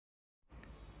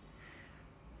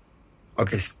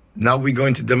Okay, now we're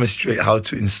going to demonstrate how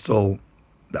to install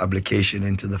the application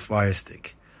into the Fire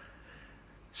Stick.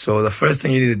 So the first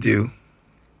thing you need to do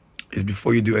is,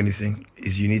 before you do anything,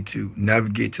 is you need to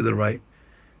navigate to the right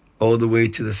all the way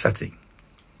to the setting.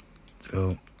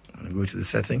 So I'm going to go to the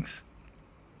settings,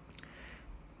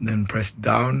 then press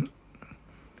down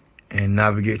and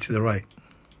navigate to the right.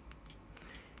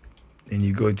 Then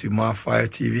you go to My Fire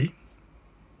TV,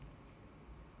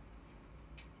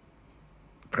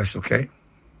 press OK,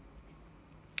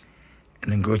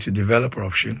 and then go to developer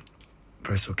option,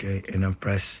 press OK, and then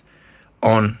press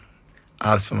on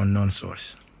apps from unknown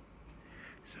source.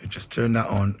 So just turn that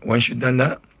on. Once you've done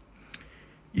that,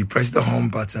 you press the home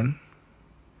button.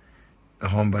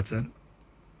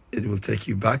 It will take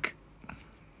you back,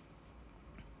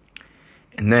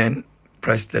 and then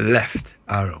press the left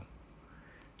arrow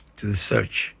to the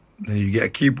search. Then you get a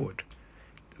keyboard.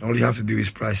 And all you have to do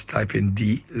is type in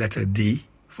D, letter D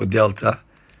for Delta,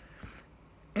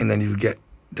 and then you'll get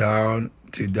down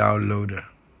to downloader.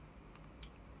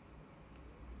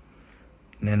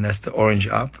 And then that's the orange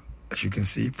app. As you can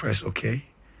see, press OK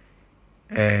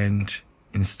and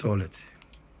install it.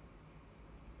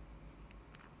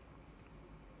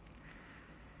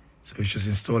 So it's just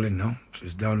installing now. So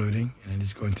it's downloading, and then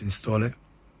it's going to install it.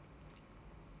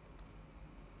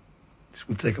 This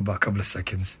will take about a couple of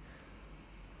seconds.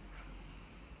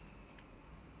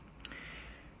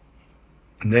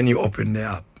 And then you open the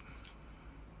app.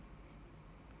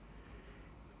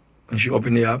 Once you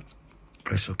open the app,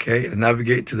 press OK and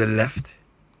navigate to the left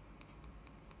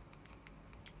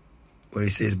where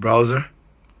it says browser.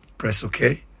 Press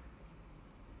OK.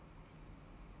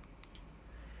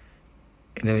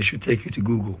 And then it should take you to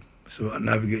Google. So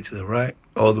navigate to the right,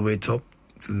 all the way top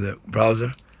to the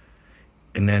browser.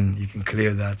 And then you can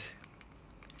clear that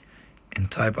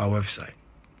and type our website,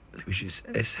 which is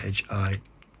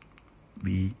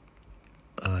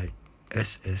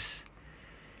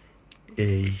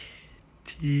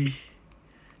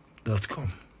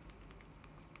shibissat.com.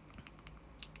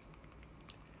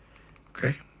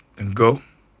 Okay, then go.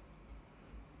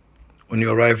 When you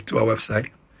arrive to our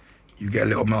website, you get a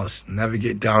little mouse.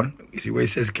 Navigate down. You see where it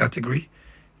says category?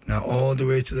 Now all the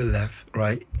way to the left,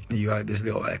 right, you have this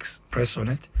little X. Press on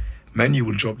it. Menu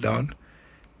will drop down,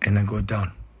 and then go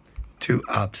down to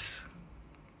apps.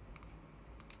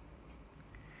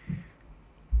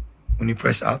 When you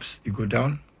press apps, you go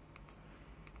down,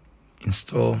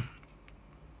 install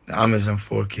the Amazon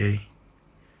 4K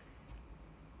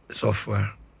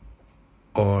software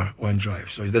or OneDrive.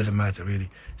 So it doesn't matter really.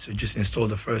 So just install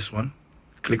the first one,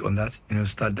 click on that, and it'll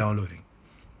start downloading.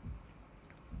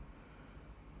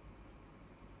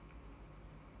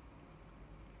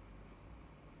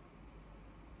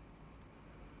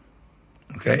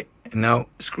 Okay, and now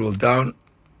scroll down,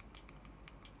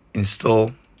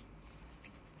 install.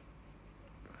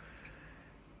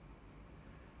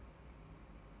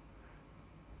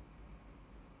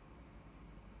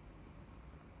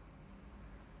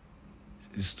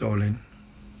 Installing.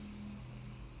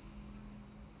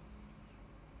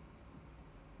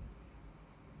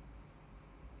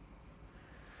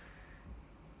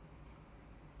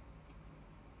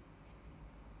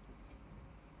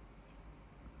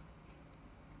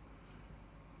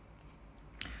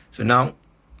 So now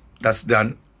that's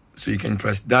done. So you can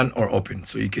press done or open.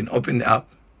 So you can open the app,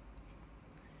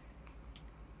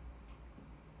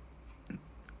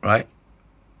 right?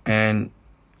 And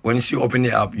once you open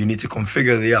the app, you need to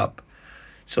configure the app.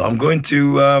 So I'm going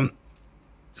to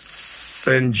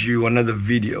send you another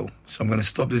video. So I'm going to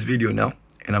stop this video now,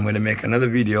 and I'm going to make another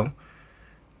video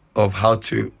of how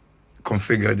to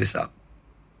configure this app.